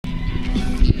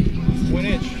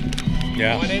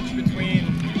Yeah. 1 inch between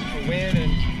a win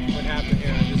and what happened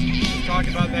here. Just talk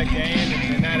about that game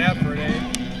and that effort.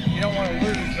 And you don't want to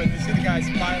lose, but to see the guys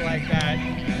fight like that,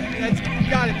 that's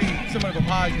got to be somewhat of a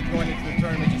positive going into the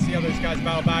tournament. You see how those guys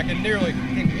battle back and nearly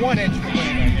take 1 inch from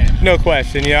winning that game. No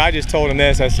question. You know, I just told him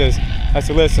this. I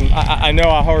said, listen, I know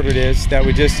how hard it is that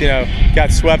we just,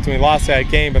 got swept and we lost that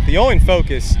game, but the only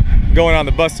focus going on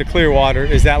the bus to Clearwater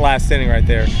is that last inning right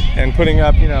there, and putting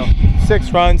up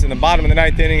 6 runs in the bottom of the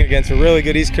 9th inning against a really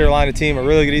good East Carolina team, a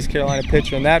really good East Carolina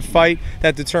pitcher, and that fight,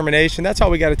 that determination, that's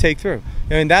all we got to take through.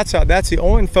 I mean, that's the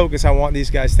only focus I want these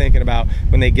guys thinking about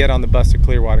when they get on the bus to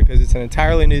Clearwater, because it's an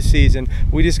entirely new season.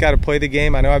 We just got to play the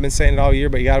game. I know I've been saying it all year,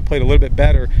 but you got to play it a little bit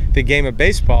better, the game of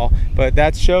baseball. But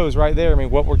that shows right there, I mean,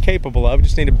 what we're capable of. We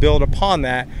just need to build upon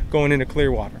that going into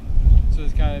Clearwater. So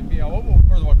it's kind of,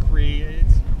 first of all, Cree,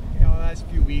 it's the last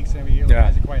few weeks, I mean, he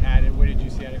hasn't quite had it. What did you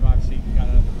see out of him? Obviously,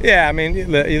 yeah, I mean,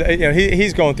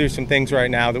 he's going through some things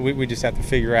right now that we just have to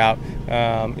figure out,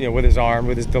 with his arm,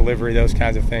 with his delivery, those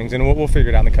kinds of things, and we'll figure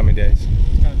it out in the coming days.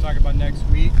 Let's kind of talk about next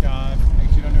week.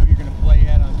 Actually, you don't know who you're going to play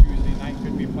yet on Tuesday night.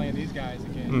 Could be playing these guys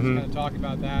again. Just kind of talk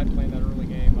about that, playing that early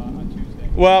game on Tuesday.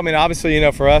 Well, I mean, obviously,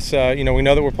 for us, we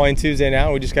know that we're playing Tuesday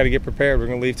now. We just got to get prepared. We're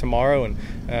going to leave tomorrow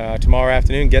and tomorrow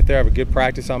afternoon, get there, have a good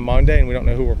practice on Monday, and we don't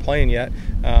know who we're playing yet.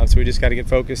 So we just got to get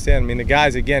focused in. I mean, the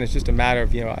guys, again, it's just a matter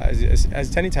of,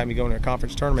 as anytime you go into a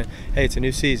conference tournament, hey, it's a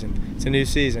new season. It's a new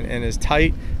season. And as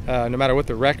tight, no matter what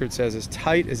the record says, as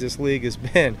tight as this league has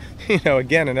been,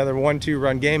 again, another 1-2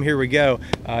 run game, here we go.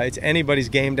 It's anybody's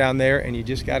game down there, and you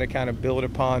just got to kind of build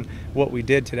upon what we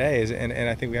did today, and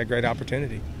I think we got a great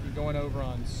opportunity. Going over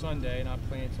on Sunday, not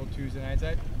playing until Tuesday night. Is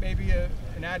that maybe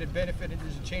an added benefit?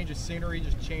 Just a change of scenery,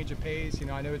 just a change of pace?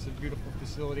 I know it's a beautiful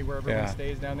facility where everyone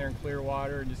stays down there in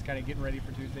Clearwater, and just kind of getting ready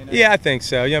for Tuesday night. Yeah, I think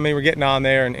so. I mean, we're getting on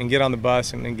there and get on the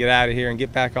bus and get out of here and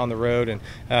get back on the road. And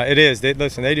it is. They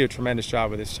do a tremendous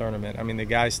job with this tournament. I mean, the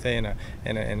guys stay in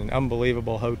an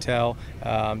unbelievable hotel.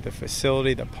 The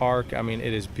facility, the park. I mean,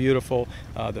 it is beautiful.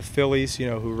 The Phillies,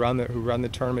 who run the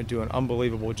tournament, do an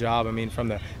unbelievable job. I mean, from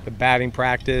the batting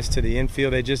practice to the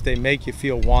infield, they make you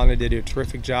feel wanted. They do a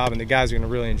terrific job, and the guys are going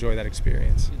to really enjoy that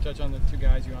experience. You touch on the 2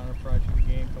 guys you honor prior to the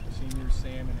game, a couple seniors,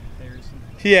 Sam and Harrison.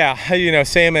 Yeah,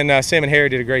 Sam and Harry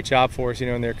did a great job for us,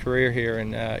 in their career here.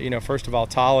 And first of all,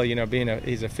 Tala,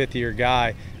 he's a 5th-year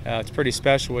guy. It's pretty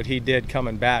special what he did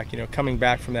coming back. Coming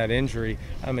back from that injury.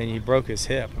 I mean, he broke his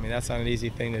hip. I mean, that's not an easy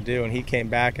thing to do. And he came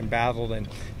back and battled, and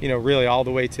really all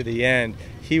the way to the end.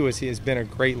 He has been a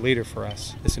great leader for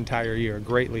us this entire year, a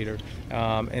great leader.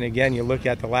 And again, you look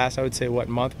at the last, I would say,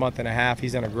 month and a half,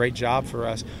 he's done a great job for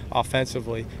us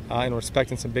offensively, and we're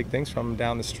expecting some big things from him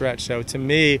down the stretch. So to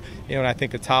me, when I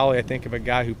think of Tali, I think of a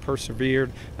guy who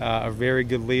persevered, a very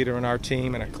good leader in our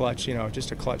team, and a clutch,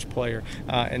 just a clutch player.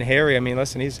 And Harry, I mean,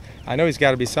 listen, I know he's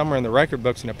got to be somewhere in the record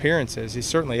books and appearances. He's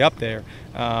certainly up there,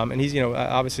 and he's,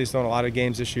 obviously he's thrown a lot of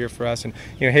games this year for us. And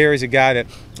Harry's a guy that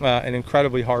an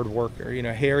incredibly hard worker.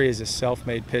 Harry is a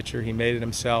self-made pitcher. He made it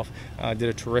himself. Did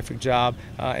a terrific job,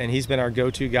 and he's been our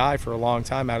go-to guy for a long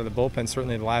time out of the bullpen,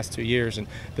 certainly the last 2 years. And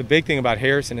the big thing about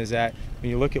Harrison is that when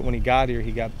you look at when he got here,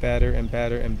 he got better and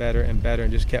better and better and better,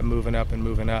 and just kept moving up and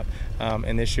moving up.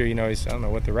 And this year, he's, I don't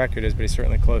know what the record is, but he's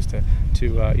certainly close to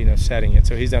setting it.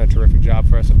 So he's done a terrific job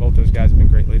for us, and both those guys have been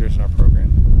great leaders in our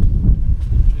program.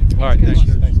 All right, thanks.